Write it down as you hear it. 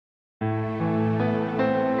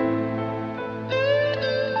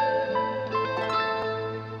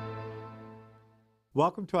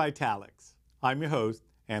Welcome to Italics. I'm your host,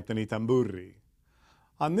 Anthony Tamburri.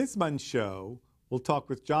 On this month's show, we'll talk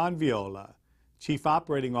with John Viola, Chief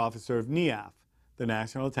Operating Officer of NIAF, the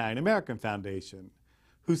National Italian American Foundation,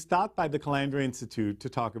 who stopped by the Calandra Institute to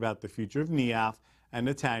talk about the future of NIAF and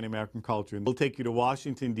Italian American culture. We'll take you to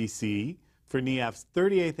Washington, D.C. for NIAF's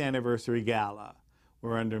 38th Anniversary Gala,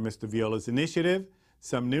 where under Mr. Viola's initiative,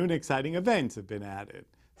 some new and exciting events have been added,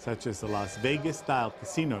 such as the Las Vegas-style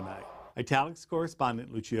casino night. Italics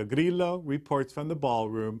correspondent Lucia Grillo reports from the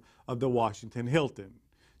ballroom of the Washington Hilton,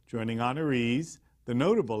 joining honorees, the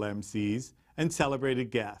notable MCs, and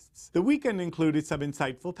celebrated guests. The weekend included some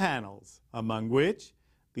insightful panels, among which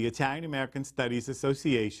the Italian American Studies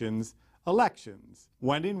Association's Elections,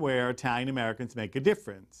 When and Where Italian Americans Make a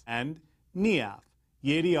Difference, and NIAF,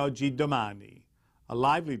 Ieri Oggi Domani, a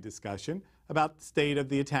lively discussion about the state of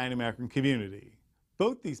the Italian American community.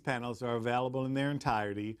 Both these panels are available in their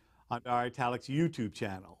entirety on our Italics YouTube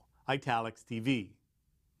channel, Italics TV.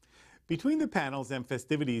 Between the panels and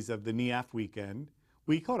festivities of the NIAF weekend,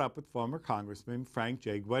 we caught up with former Congressman Frank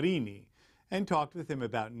J. Guarini and talked with him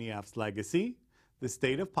about NIAF's legacy, the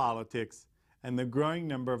state of politics, and the growing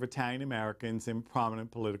number of Italian Americans in prominent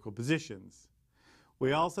political positions.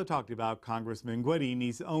 We also talked about Congressman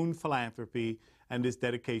Guarini's own philanthropy and his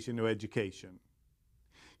dedication to education.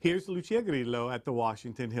 Here's Lucia Grillo at the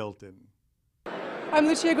Washington Hilton. I'm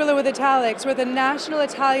Lucia Grillo with Italics. We're at the National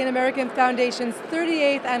Italian American Foundation's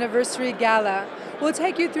 38th Anniversary Gala. We'll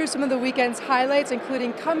take you through some of the weekend's highlights,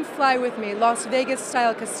 including Come Fly With Me, Las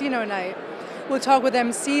Vegas-style casino night. We'll talk with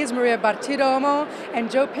MCs Maria Bartiromo and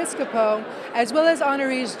Joe Piscopo, as well as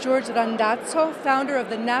honorees George Randazzo, founder of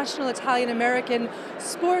the National Italian American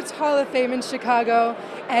Sports Hall of Fame in Chicago,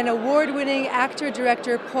 and award-winning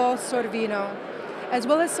actor-director Paul Sorvino, as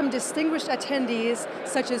well as some distinguished attendees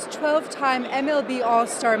such as 12-time MLB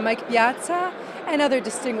All-Star Mike Piazza and other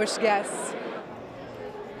distinguished guests.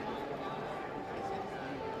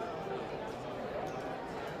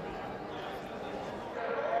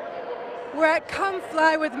 We're at Come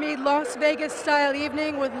Fly With Me Las Vegas-style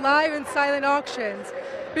evening with live and silent auctions.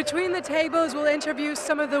 Between the tables, we'll interview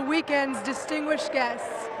some of the weekend's distinguished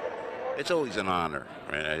guests. It's always an honor,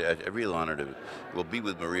 right? A real honor to we'll be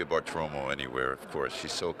with Maria Bartiromo anywhere, of course.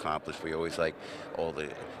 She's so accomplished. We always like all the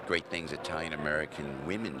great things Italian-American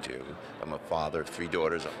women do. I'm a father of 3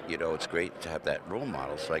 daughters. You know, it's great to have that role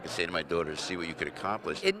model so I can say to my daughters, see what you could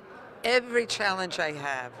accomplish. In every challenge I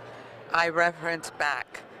have, I reference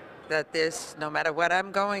back that this, no matter what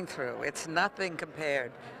I'm going through, it's nothing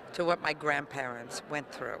compared to what my grandparents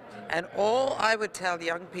went through. And all I would tell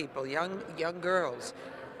young people, young girls,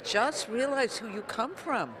 just realize who you come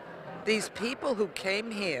from. These people who came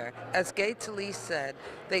here, as Gay Talese said,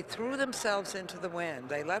 they threw themselves into the wind.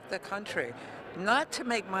 They left the country, not to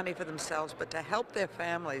make money for themselves, but to help their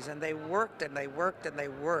families. And they worked and they worked and they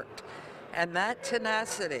worked. And that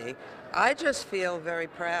tenacity, I just feel very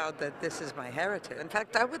proud that this is my heritage. In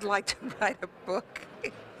fact, I would like to write a book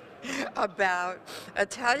about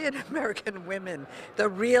Italian-American women, the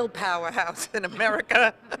real powerhouse in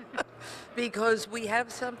America, because we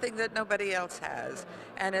have something that nobody else has.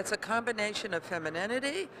 And it's a combination of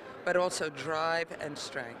femininity, but also drive and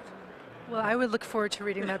strength. Well, I would look forward to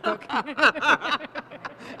reading that book. I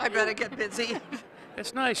better get busy.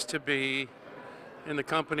 It's nice to be in the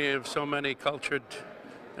company of so many cultured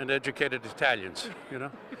and educated Italians, you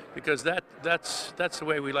know, because that's the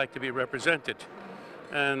way we like to be represented.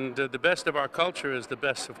 And the best of our culture is the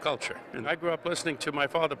best of culture. And I grew up listening to my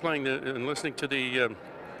father playing and listening to the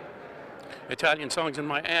Italian songs, and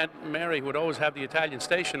my Aunt Mary would always have the Italian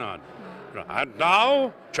station on. And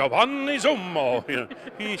now, Giovanni Zummo, you know,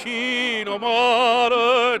 Vicino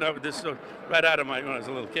Mare. This is right out of when I was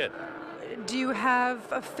a little kid. Do you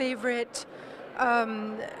have a favorite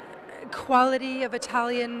quality of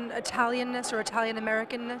Italianness or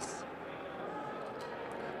Italian-Americanness?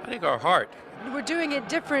 I think our heart. We're doing it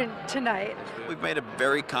different tonight. We've made a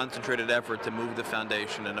very concentrated effort to move the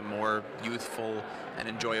foundation in a more youthful and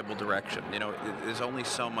enjoyable direction. You know, there's only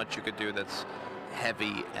so much you could do that's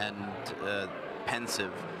heavy and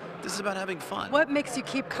pensive. This is about having fun. What makes you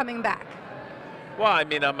keep coming back? Well, I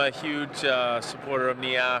mean, I'm a huge supporter of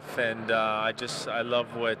NIAF, and I love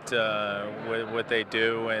what they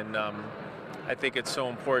do, and I think it's so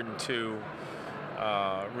important to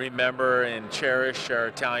remember and cherish our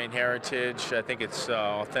Italian heritage. I think it's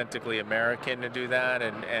authentically American to do that,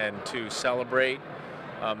 and to celebrate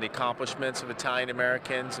the accomplishments of Italian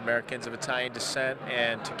Americans of Italian descent,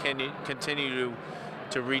 and to continue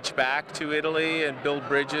to reach back to Italy and build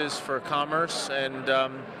bridges for commerce. And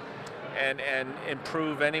and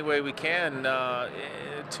improve any way we can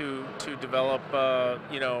to develop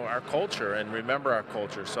our culture and remember our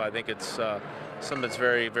culture. So I think it's something that's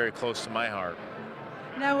very, very close to my heart.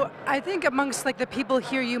 Now, I think amongst like the people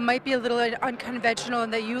here, you might be a little unconventional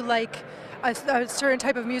in that you like a certain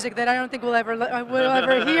type of music that I don't think we'll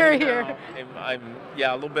ever hear here. No, I'm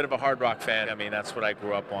a little bit of a hard rock fan. I mean, that's what I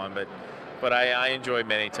grew up on, but I enjoy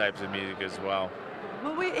many types of music as well.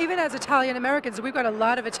 Well, even as Italian Americans, we've got a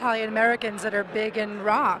lot of Italian Americans that are big in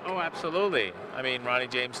rock. Oh, absolutely. I mean, Ronnie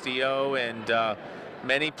James Dio and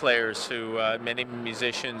many players many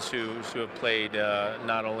musicians who have played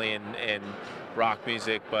not only in rock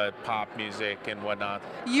music, but pop music and whatnot.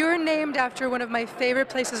 You're named after one of my favorite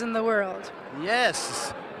places in the world.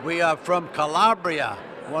 Yes, we are from Calabria,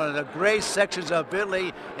 one of the great sections of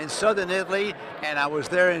Italy, in southern Italy, and I was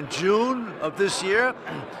there in June of this year,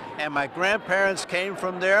 and my grandparents came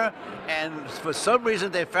from there, and for some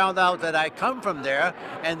reason they found out that I come from there,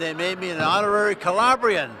 and they made me an honorary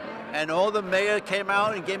Calabrian. And all the mayor came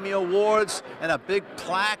out and gave me awards and a big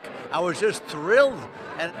plaque. I was just thrilled.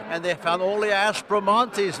 And they found all the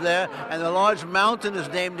Aspromontes there, and the large mountain is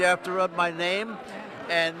named after my name.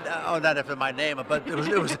 And, not after my name, but it was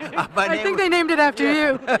my name. I think they named it after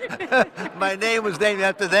you. My name was named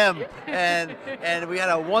after them. And we had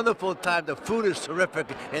a wonderful time. The food is terrific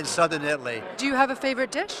in southern Italy. Do you have a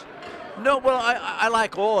favorite dish? No, well, I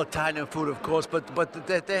like all Italian food, of course, but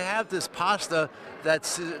they have this pasta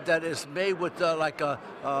that is made with like a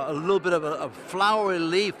little bit of a floury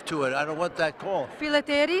leaf to it. I don't know what that called.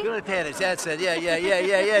 Fileteri? Fileteri, that's it.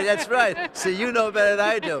 Yeah, that's right. See, you know better than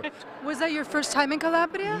I do. Was that your first time in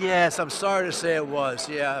Calabria? Yes, I'm sorry to say it was,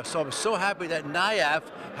 yeah. So I'm so happy that NIAF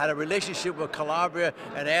had a relationship with Calabria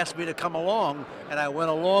and asked me to come along, and I went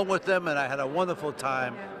along with them, and I had a wonderful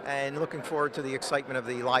time. And looking forward to the excitement of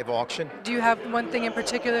the live auction. Do you have one thing in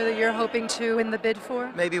particular that you're hoping to win the bid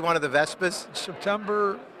for? Maybe one of the Vespas?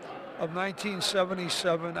 September of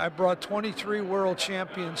 1977, I brought 23 world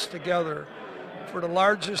champions together for the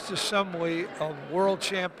largest assembly of world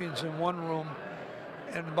champions in one room,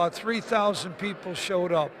 and about 3,000 people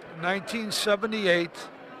showed up. In 1978,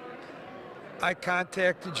 I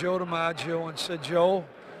contacted Joe DiMaggio and said, Joe,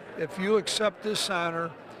 if you accept this honor,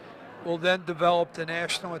 we'll then develop the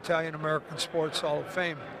National Italian American Sports Hall of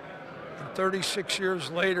Fame. And 36 years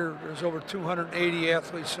later, there's over 280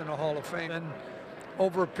 athletes in the Hall of Fame. And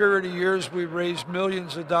over a period of years, we raised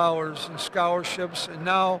millions of dollars in scholarships, and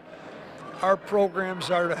now our programs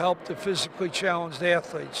are to help the physically challenged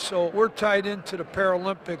athletes. So we're tied into the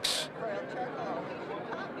Paralympics.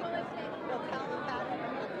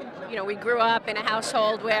 You know, we grew up in a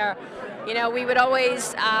household where, you know, we would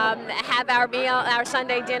always have our meal, our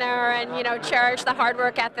Sunday dinner, and, you know, cherish the hard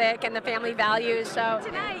work ethic and the family values. So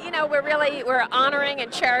tonight, you know, we're honoring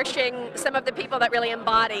and cherishing some of the people that really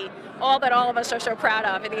embody all that all of us are so proud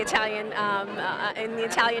of in the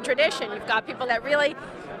Italian tradition. You've got people that really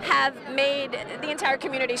have made the entire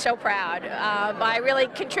community so proud by really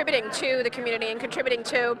contributing to the community and contributing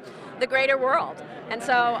to the greater world. And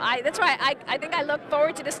so that's why I think I look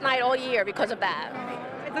forward to this night all year because of that.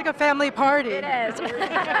 It's like a family party. It is.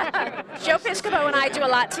 Joe Piscopo and I do a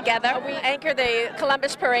lot together. We anchor the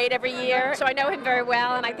Columbus Parade every year, so I know him very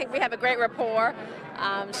well, and I think we have a great rapport.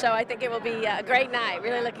 So I think it will be a great night.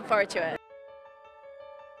 Really looking forward to it.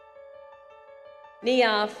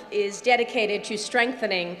 NIAF is dedicated to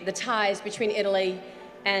strengthening the ties between Italy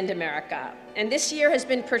and America. And this year has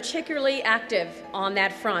been particularly active on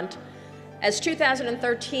that front, as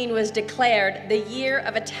 2013 was declared the Year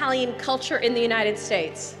of Italian Culture in the United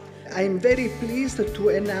States. I'm very pleased to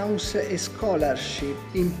announce a scholarship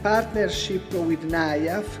in partnership with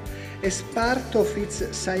NIAF as part of its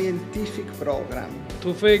scientific program.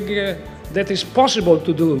 To think that it's possible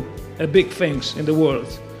to do big things in the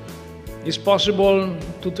world. It's possible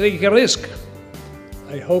to take a risk.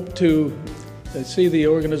 I hope to see the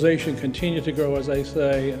organization continue to grow, as I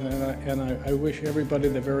say, and I wish everybody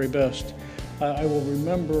the very best. I will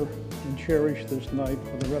remember and cherish this night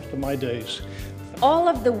for the rest of my days. All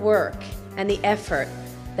of the work and the effort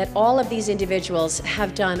that all of these individuals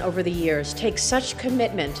have done over the years takes such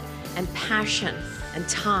commitment and passion and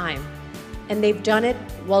time, and they've done it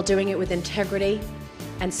while doing it with integrity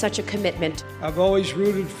and such a commitment. I've always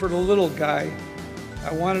rooted for the little guy.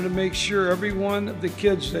 I wanted to make sure every one of the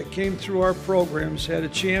kids that came through our programs had a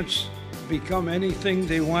chance to become anything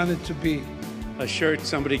they wanted to be. A shirt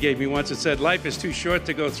somebody gave me once that said, "Life is too short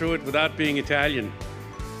to go through it without being Italian."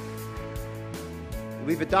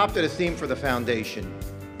 We've adopted a theme for the foundation,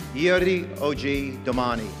 Ieri, Oggi,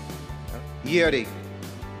 Domani. Ieri.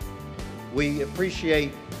 We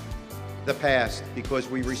appreciate the past because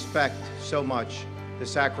we respect so much the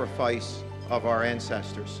sacrifice of our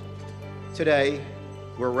ancestors. Today,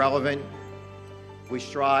 we're relevant. We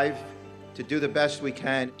strive to do the best we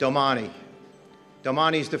can. Domani.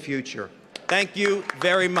 Domani's the future. Thank you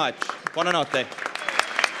very much. Buonanotte.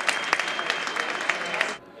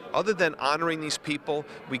 Other than honoring these people,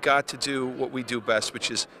 we got to do what we do best,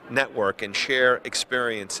 which is network and share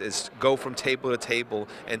experiences, go from table to table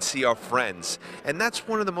and see our friends. And that's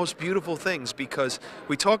one of the most beautiful things, because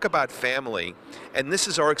we talk about family, and this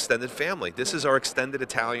is our extended family. This is our extended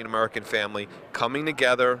Italian-American family coming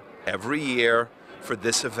together every year for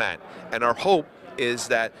this event. And our hope is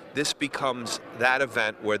that this becomes that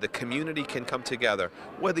event where the community can come together.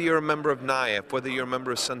 Whether you're a member of NIAF, whether you're a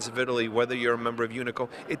member of Sons of Italy, whether you're a member of UNICO,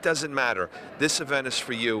 it doesn't matter. This event is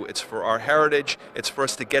for you. It's for our heritage. It's for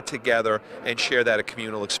us to get together and share that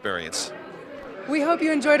communal experience. We hope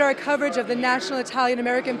you enjoyed our coverage of the National Italian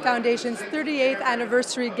American Foundation's 38th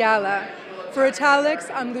Anniversary Gala. For Italics,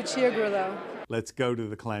 I'm Lucia Grillo. Let's go to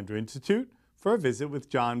the Calandra Institute for a visit with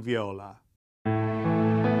John Viola.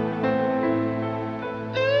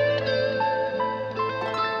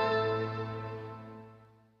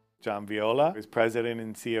 John Viola is President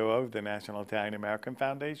and COO of the National Italian American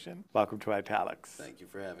Foundation. Welcome to Italics. Thank you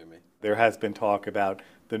for having me. There has been talk about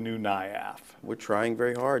the new NIAF. We're trying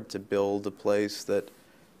very hard to build a place that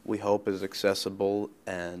we hope is accessible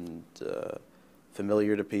and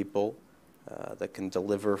familiar to people, that can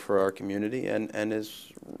deliver for our community and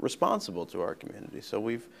is responsible to our community. So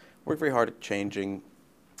we've worked very hard at changing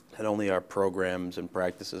not only our programs and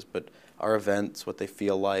practices, but our events, what they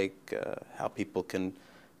feel like, how people can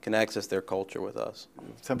access their culture with us.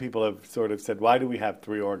 Some people have sort of said, why do we have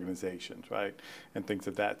 3 organizations, right? And things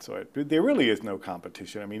of that sort. But there really is no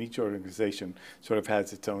competition. I mean, each organization sort of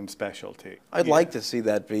has its own specialty. I'd like to see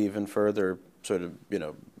that be even further sort of,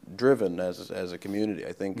 driven as a community.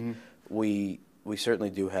 I think we certainly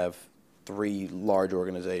do have 3 large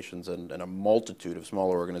organizations and a multitude of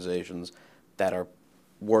smaller organizations that are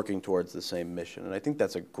working towards the same mission. And I think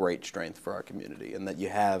that's a great strength for our community, and that you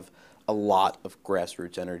have a lot of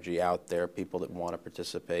grassroots energy out there, people that want to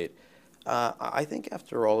participate. I think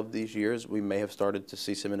after all of these years, we may have started to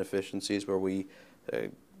see some inefficiencies where we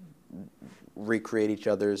recreate each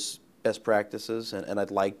other's best practices, and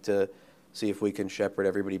I'd like to see if we can shepherd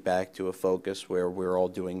everybody back to a focus where we're all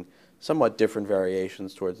doing somewhat different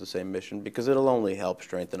variations towards the same mission, because it'll only help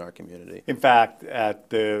strengthen our community. In fact, at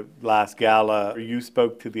the last gala, you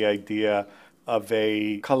spoke to the idea of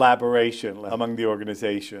a collaboration among the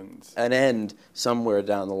organizations. An end somewhere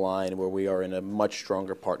down the line where we are in a much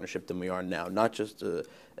stronger partnership than we are now, not just a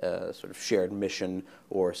sort of shared mission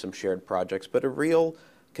or some shared projects, but a real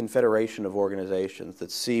confederation of organizations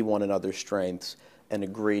that see one another's strengths and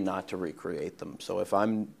agree not to recreate them. So if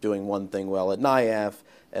I'm doing one thing well at NIAF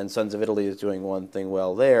and Sons of Italy is doing one thing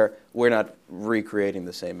well there, we're not recreating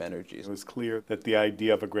the same energies. It was clear that the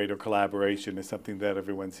idea of a greater collaboration is something that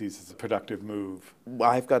everyone sees as a productive move.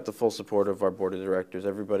 I've got the full support of our board of directors.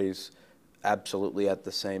 Everybody's absolutely at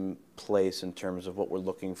the same place in terms of what we're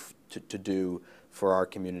looking to do for our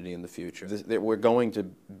community in the future. We're going to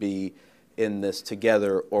be in this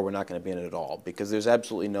together, or we're not going to be in it at all, because there's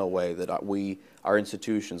absolutely no way that our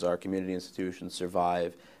institutions, our community institutions,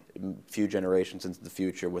 survive a few generations into the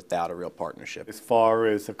future without a real partnership. As far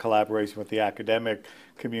as a collaboration with the academic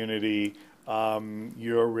community,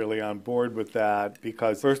 you're really on board with that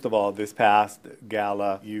because, first of all, this past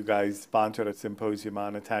gala, you guys sponsored a symposium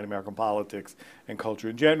on Italian American politics and culture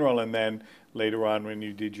in general, and then later on when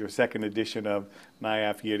you did your second edition of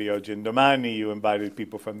NIAF Ieri, Oggi and Domani, you invited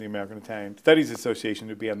people from the American Italian Studies Association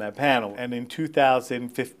to be on that panel. And in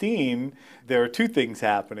 2015, there are 2 things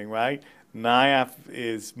happening, right? NIAF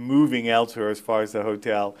is moving elsewhere as far as the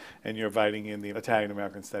hotel, and you're inviting in the Italian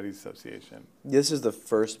American Studies Association. This is the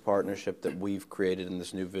first partnership that we've created in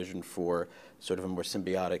this new vision for sort of a more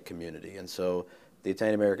symbiotic community. And so the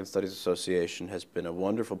Italian American Studies Association has been a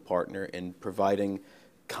wonderful partner in providing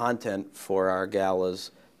content for our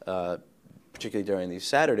galas, particularly during these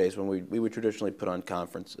Saturdays when we would traditionally put on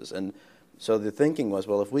conferences. And so the thinking was,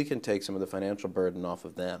 well, if we can take some of the financial burden off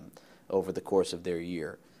of them over the course of their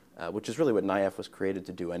year, which is really what NIAF was created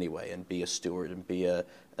to do anyway, and be a steward and be a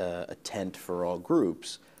tent for all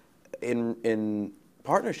groups. In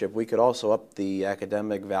partnership, we could also up the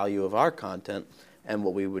academic value of our content and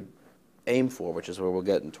what we would aim for, which is where we'll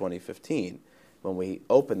get in 2015, when we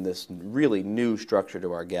open this really new structure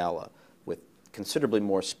to our gala with considerably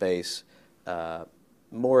more space,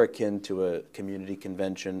 more akin to a community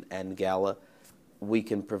convention and gala. We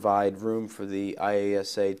can provide room for the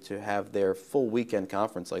IASA to have their full weekend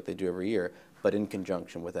conference like they do every year, but in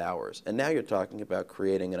conjunction with ours. And now you're talking about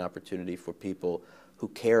creating an opportunity for people who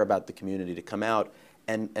care about the community to come out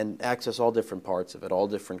and access all different parts of it, all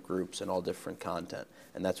different groups and all different content.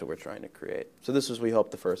 And that's what we're trying to create. So this is, we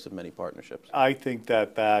hope, the first of many partnerships. I think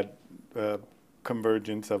that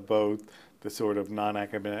convergence of both the sort of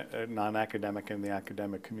non-academic and the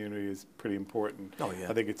academic community is pretty important. Oh, yeah.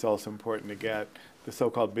 I think it's also important to get the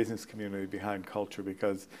so-called business community behind culture,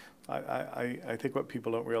 because I think what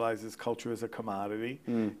people don't realize is culture is a commodity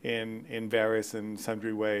in various and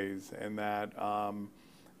sundry ways, and that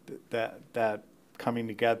that coming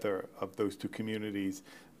together of those two communities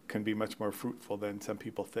can be much more fruitful than some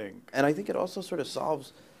people think. And I think it also sort of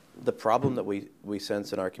solves the problem that we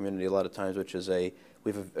sense in our community a lot of times, which is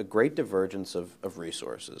we have a great divergence of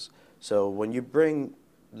resources. So when you bring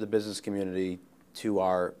the business community to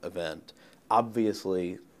our event,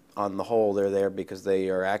 obviously, on the whole, they're there because they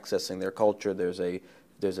are accessing their culture. There's an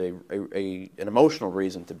emotional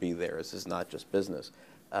reason to be there. This is not just business.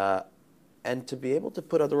 And to be able to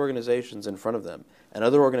put other organizations in front of them, and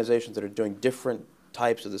other organizations that are doing different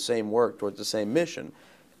types of the same work towards the same mission,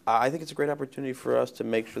 I think it's a great opportunity for us to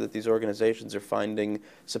make sure that these organizations are finding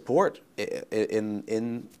support in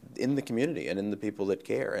the community and in the people that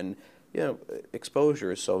care. And you know,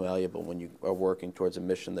 exposure is so valuable when you are working towards a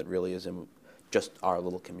mission that really is in just our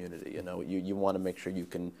little community. You know, you want to make sure you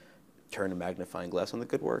can turn a magnifying glass on the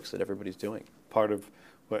good works that everybody's doing. Part of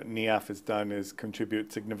what NIAF has done is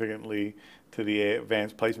contribute significantly to the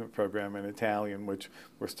advanced placement program in Italian, which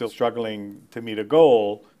we're still struggling to meet a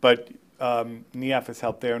goal, but NIAF has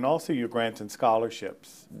helped there, and also your grants and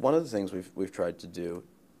scholarships. One of the things we've tried to do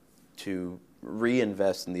to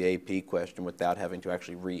reinvest in the AP question without having to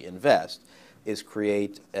actually reinvest is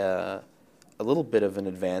create a little bit of an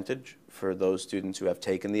advantage for those students who have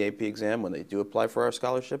taken the AP exam when they do apply for our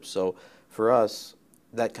scholarships. So for us,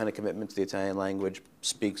 that kind of commitment to the Italian language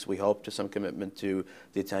speaks, we hope, to some commitment to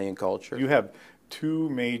the Italian culture. You have two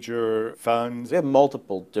major funds. We have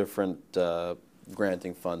multiple different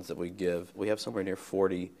granting funds that we give. We have somewhere near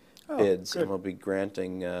 40 bids, and we'll be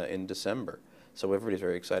granting in December. So everybody's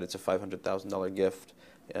very excited. It's a $500,000 gift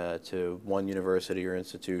to one university or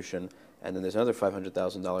institution, and then there's another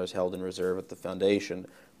 $500,000 held in reserve at the foundation,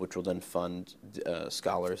 which will then fund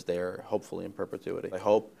scholars there, hopefully in perpetuity. I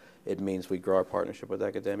hope it means we grow our partnership with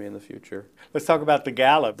academia in the future. Let's talk about the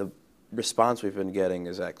gala. The response we've been getting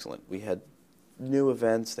is excellent. We had new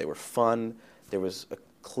events. They were fun. There was a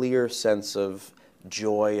clear sense of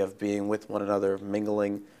joy of being with one another,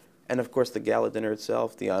 mingling. And of course, the gala dinner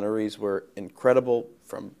itself, the honorees were incredible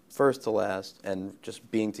from first to last, and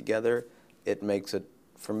just being together, it makes it,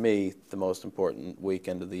 for me, the most important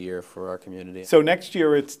weekend of the year for our community. So next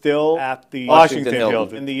year it's still at the Washington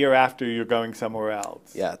Hilton, and the year after you're going somewhere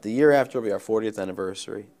else. Yeah, the year after will be our 40th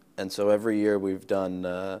anniversary, and so every year we've done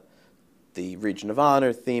the Region of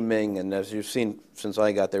Honor theming, and as you've seen since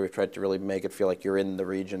I got there, we've tried to really make it feel like you're in the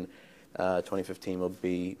region. 2015 will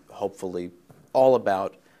be hopefully all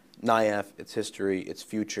about NIAF, its history, its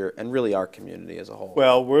future, and really our community as a whole.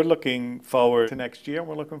 Well, we're looking forward to next year, and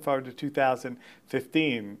we're looking forward to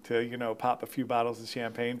 2015 to, you know, pop a few bottles of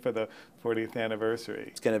champagne for the 40th anniversary.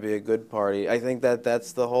 It's going to be a good party. I think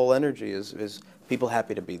that's the whole energy, is people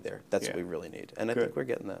happy to be there. That's what we really need, and I think we're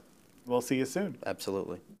getting that. We'll see you soon.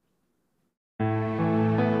 Absolutely.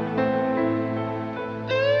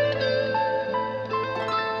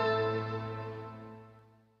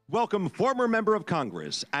 Welcome former Member of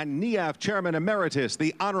Congress and NIAF Chairman Emeritus,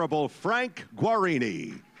 the Honorable Frank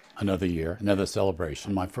Guarini. Another year, another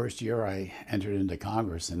celebration. My first year I entered into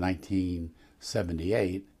Congress in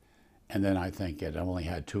 1978, and then I think I'd only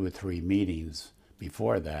had 2 or 3 meetings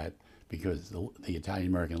before that, because the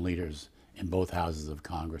Italian-American leaders in both houses of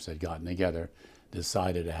Congress had gotten together,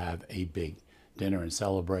 decided to have a big dinner and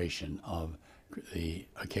celebration of the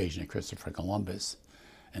occasion of Christopher Columbus.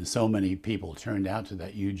 And so many people turned out to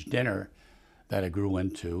that huge dinner that it grew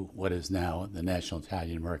into what is now the National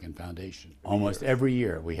Italian-American Foundation. Almost every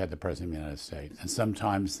year we had the President of the United States, and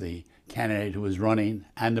sometimes the candidate who was running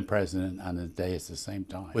and the President on the dais at the same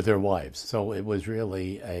time with their wives. So it was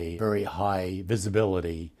really a very high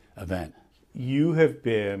visibility event. You have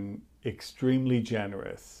been extremely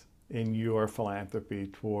generous in your philanthropy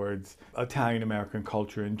towards Italian-American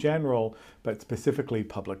culture in general, but specifically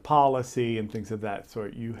public policy and things of that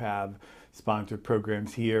sort. You have sponsored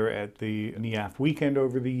programs here at the NIAF weekend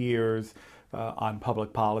over the years on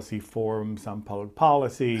public policy forums, on public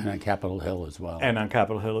policy. And on Capitol Hill as well. And on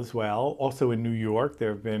Capitol Hill as well. Also in New York,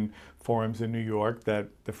 there have been forums in New York, that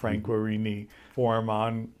the Frank Guarini Forum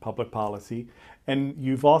on Public Policy. And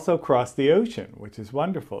you've also crossed the ocean, which is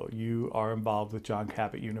wonderful. You are involved with John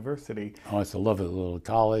Cabot University. Oh, it's a lovely little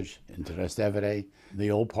college in Trastevere,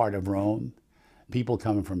 the old part of Rome. People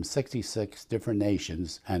coming from 66 different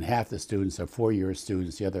nations, and half the students are four-year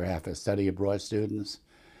students, the other half are study abroad students,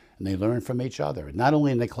 and they learn from each other, not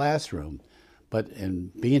only in the classroom, but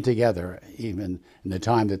in being together, even in the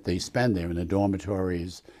time that they spend there in the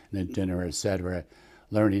dormitories, in the dinner, etc.,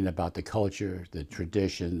 learning about the culture, the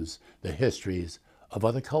traditions, the histories of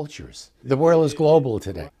other cultures. The world is global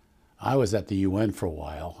today. I was at the UN for a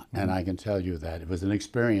while, and I can tell you that it was an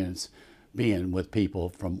experience being with people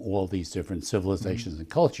from all these different civilizations and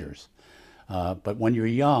cultures. But when you're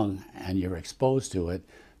young and you're exposed to it,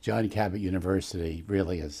 John Cabot University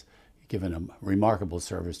really has given a remarkable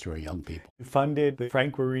service to our young people. You funded the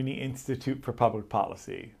Frank Guarini Institute for Public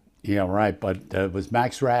Policy. Yeah, right, but it was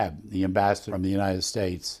Max Rabb, the ambassador from the United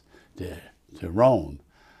States to Rome,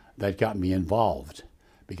 that got me involved,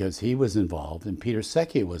 because he was involved and Peter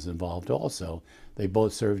Secchia was involved also. They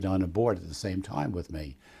both served on a board at the same time with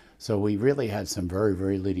me. So we really had some very,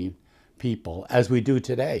 very leading people, as we do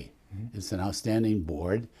today. It's an outstanding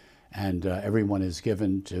board, and everyone is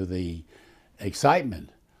given to the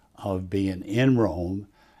excitement of being in Rome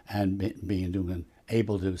and being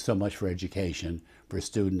able to do so much for education for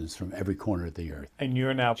students from every corner of the earth. And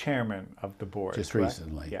you're now chairman of the board, Just correct?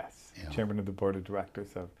 recently. Yes, Yeah. chairman of the board of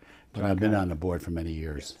directors of But I've been on the board for many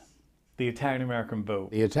years. Yes. The Italian-American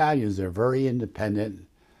vote. The Italians are very independent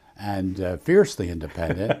and fiercely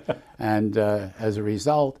independent, and as a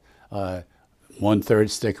result,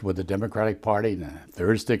 1/3 stick with the Democratic Party, and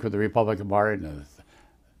 1/3 stick with the Republican Party,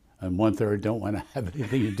 and 1/3 don't want to have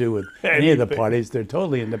anything to do with any of the parties. They're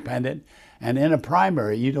totally independent, and in a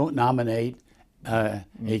primary, you don't nominate a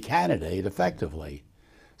candidate effectively,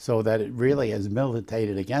 so that it really has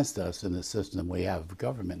militated against us in the system we have of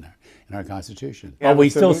government in our Constitution. Yeah, but we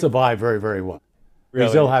still survive very, very well. Really? We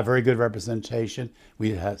still have very good representation.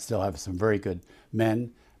 We still have some very good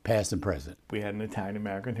men, past and present. We had an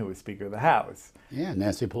Italian-American who was Speaker of the House. Yeah,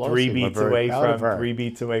 Nancy Pelosi. Three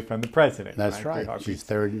beats away from the president. That's right. She's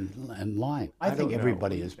third in line. I think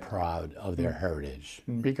everybody is proud of their heritage,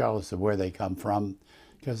 regardless of where they come from,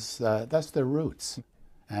 because that's their roots.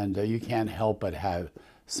 And you can't help but have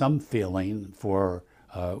some feeling for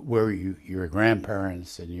where your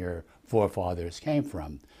grandparents and your forefathers came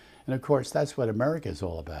from. And of course, that's what America is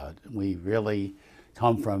all about. We really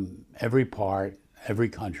come from every part, every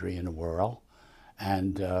country in the world,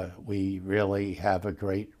 and we really have a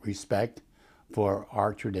great respect for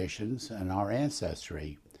our traditions and our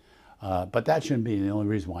ancestry. But that shouldn't be the only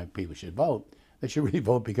reason why people should vote. They should really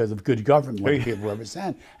vote because of good government, what people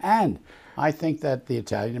represent. And I think that the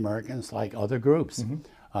Italian Americans, like other groups,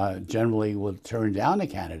 generally would turn down a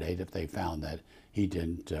candidate if they found that he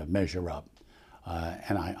didn't measure up.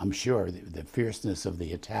 And I'm sure the fierceness of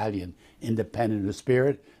the Italian independent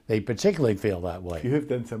spirit, they particularly feel that way. You have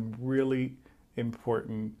done some really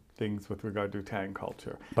important things with regard to Italian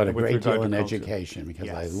culture. But a great deal in education, because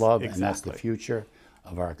I love, and that's the future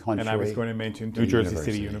of our country. And I was going to mention New Jersey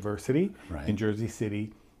City University in Jersey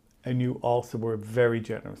City. And you also were very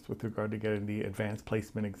generous with regard to getting the advanced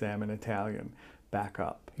placement exam in Italian back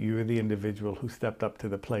up. You were the individual who stepped up to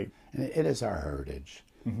the plate. And it is our heritage.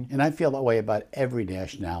 And I feel that way about every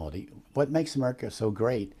nationality. What makes America so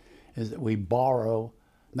great is that we borrow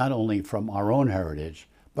not only from our own heritage,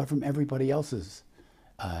 but from everybody else's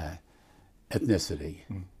ethnicity.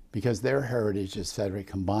 Because their heritage, etc.,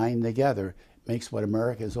 combined together, makes what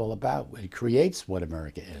America is all about. It creates what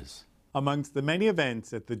America is. Amongst the many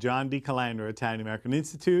events at the John D. Calandra Italian American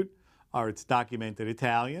Institute are its Documented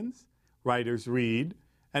Italians, Writers Read,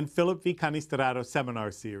 and Philip V. Canistrato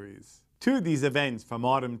Seminar Series. Two of these events from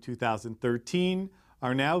autumn 2013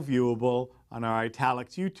 are now viewable on our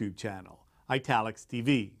Italics YouTube channel, Italics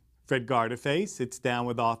TV. Fred Gardaface sits down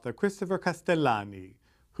with author Christopher Castellani,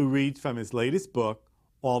 who reads from his latest book,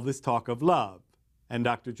 All This Talk of Love, and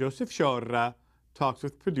Dr. Joseph Sciorra talks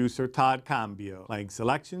with producer Todd Cambio, playing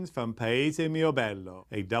selections from Paese Mio Bello,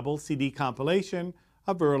 a double CD compilation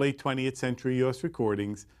of early 20th century U.S.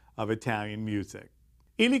 recordings of Italian music.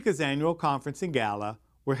 ILICA's annual conference and gala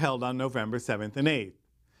were held on November 7th and 8th.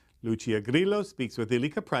 Lucia Grillo speaks with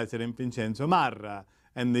ILICA President Vincenzo Marra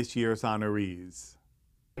and this year's honorees.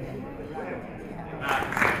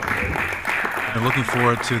 I'm looking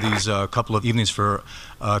forward to these couple of evenings for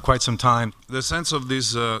quite some time. The sense of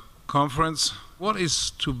this conference, what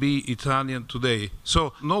is to be Italian today?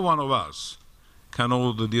 So no one of us can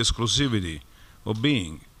hold the exclusivity of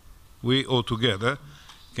being. We all together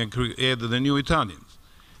can create the new Italians.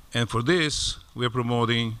 And for this, we are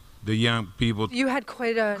promoting the young people. You had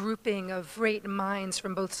quite a grouping of great minds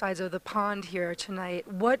from both sides of the pond here tonight.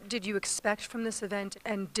 What did you expect from this event,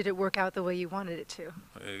 and did it work out the way you wanted it to?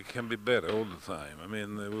 It can be better all the time. I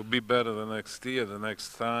mean, it will be better the next year, the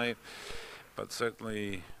next time, but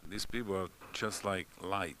certainly these people are just like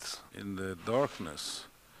lights in the darkness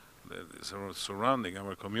that is surrounding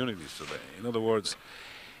our communities today. In other words,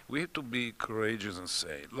 we have to be courageous and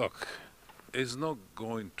say, look, it's not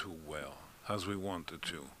going too well as we wanted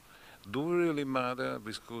to. Do we really matter?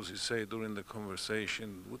 Because you say during the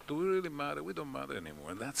conversation, do we really matter? We don't matter anymore,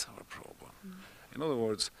 and that's our problem. In other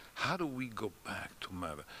words, how do we go back to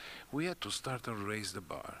matter? We have to start to raise the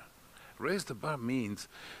bar. Raise the bar means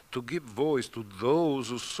to give voice to those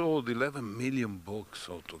who sold 11 million books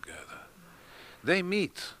altogether. They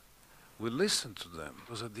meet. We listen to them,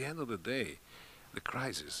 because at the end of the day, the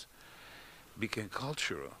crisis became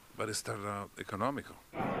cultural, but it started out economical.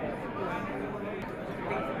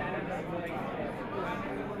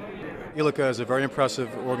 ILICA is a very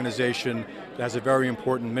impressive organization that has a very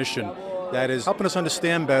important mission that is helping us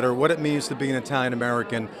understand better what it means to be an Italian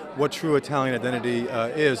American, what true Italian identity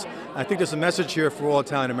is. I think there's a message here for all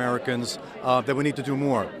Italian Americans that we need to do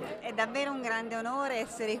more. È davvero un grande onore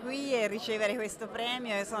essere qui e ricevere questo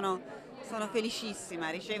premio e sono felicissima.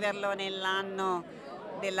 Riceverlo nell'anno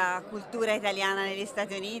della cultura italiana negli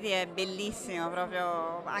Stati Uniti è bellissimo,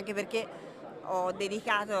 proprio anche perché ho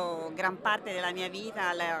dedicato gran parte della mia vita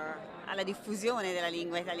alla diffusione della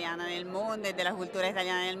lingua italiana nel mondo e della cultura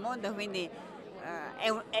italiana nel mondo, quindi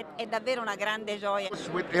è davvero una grande gioia.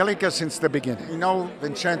 With ILICA since the beginning. You know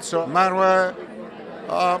Vincenzo Marwa,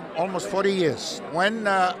 almost 40 years. When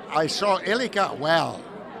I saw ILICA, well,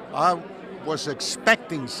 I was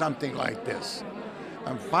expecting something like this.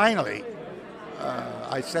 And finally,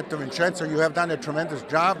 I said to Vincenzo, you have done a tremendous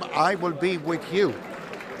job. I will be with you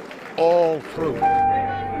all through.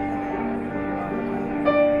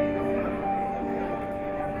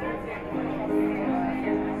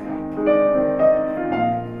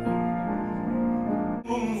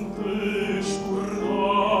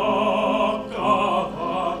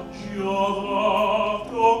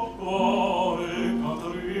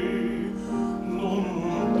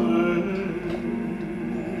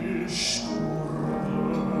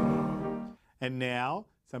 And now,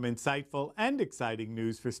 some insightful and exciting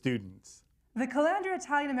news for students. The Calandra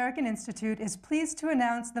Italian American Institute is pleased to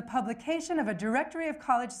announce the publication of a directory of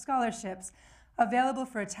college scholarships available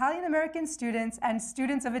for Italian American students and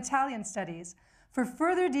students of Italian studies. For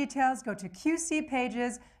further details, go to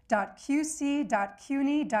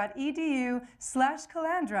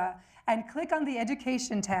qcpages.qc.cuny.edu/Calandra and click on the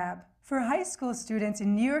Education tab. For high school students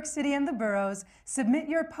in New York City and the boroughs, submit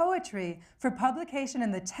your poetry for publication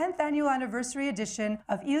in the 10th annual anniversary edition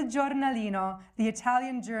of Il Giornalino, the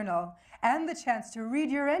Italian journal, and the chance to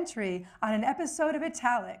read your entry on an episode of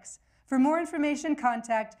Italics. For more information,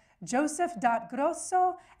 contact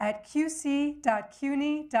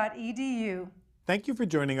joseph.grosso@qc.cuny.edu. Thank you for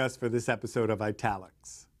joining us for this episode of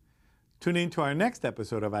Italics. Tune in to our next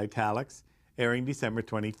episode of Italics, airing December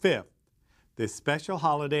 25th. This special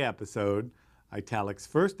holiday episode, Italics'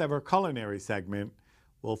 first ever culinary segment,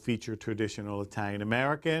 will feature traditional Italian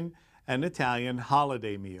American and Italian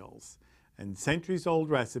holiday meals and centuries-old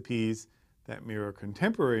recipes that mirror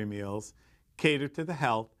contemporary meals catered to the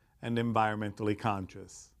health and environmentally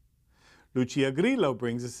conscious. Lucia Grillo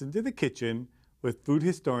brings us into the kitchen with food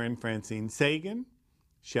historian Francine Sagan,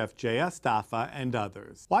 Chef Jay Astafa, and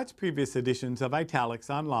others. Watch previous editions of Italics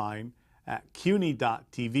online at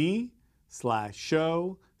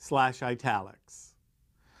cuny.tv/show/Italics.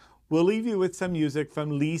 We'll leave you with some music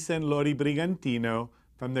from Lisa and Lori Brigantino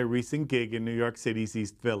from their recent gig in New York City's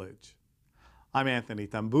East Village. I'm Anthony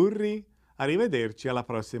Tamburri. Arrivederci alla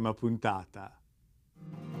prossima puntata.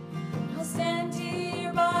 I'll stand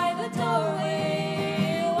here by the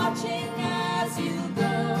doorway, watching as you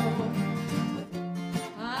go.